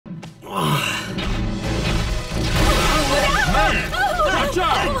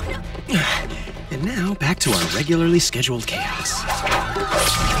now back to our regularly scheduled chaos.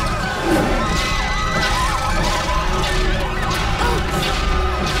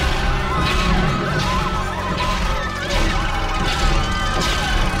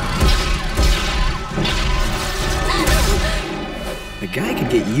 The guy could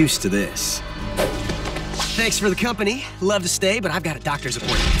get used to this. Thanks for the company. Love to stay, but I've got a doctor's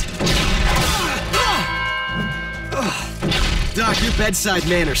appointment. Doc, your bedside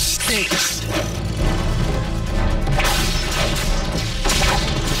manner stinks.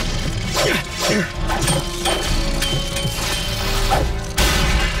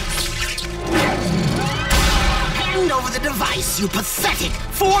 Hand over the device, you pathetic,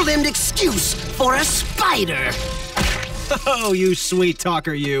 four-limbed excuse for a spider. Oh, you sweet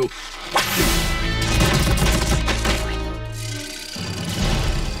talker, you.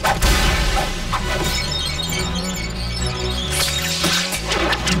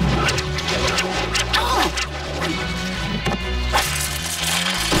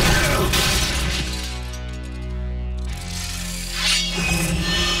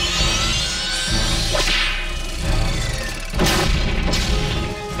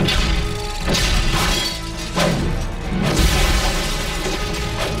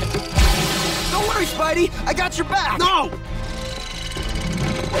 I got your back! No!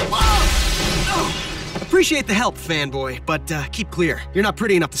 Appreciate the help, fanboy, but keep clear. You're not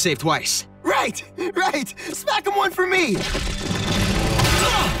pretty enough to save twice. Right! Smack him one for me!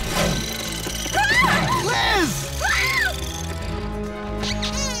 Liz!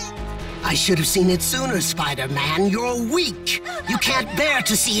 I should have seen it sooner, Spider-Man. You're weak. You can't bear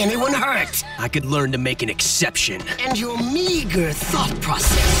to see anyone hurt. I could learn to make an exception. And your meager thought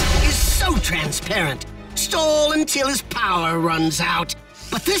process is so transparent. Stall until his power runs out.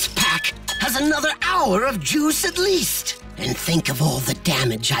 But this pack has another hour of juice at least. And think of all the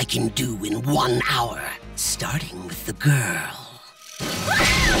damage I can do in 1 hour, starting with the girl.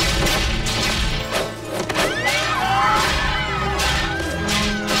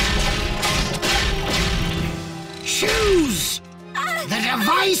 Choose! The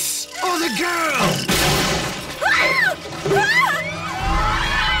device or the girl?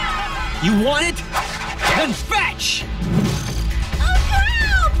 You want it? Then fetch! Oh,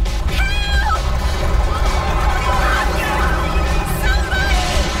 help! Help!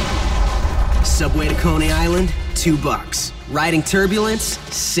 Somebody! Subway to Coney Island, $2. Riding turbulence,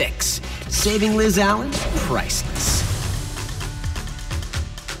 $6. Saving Liz Allen, priceless.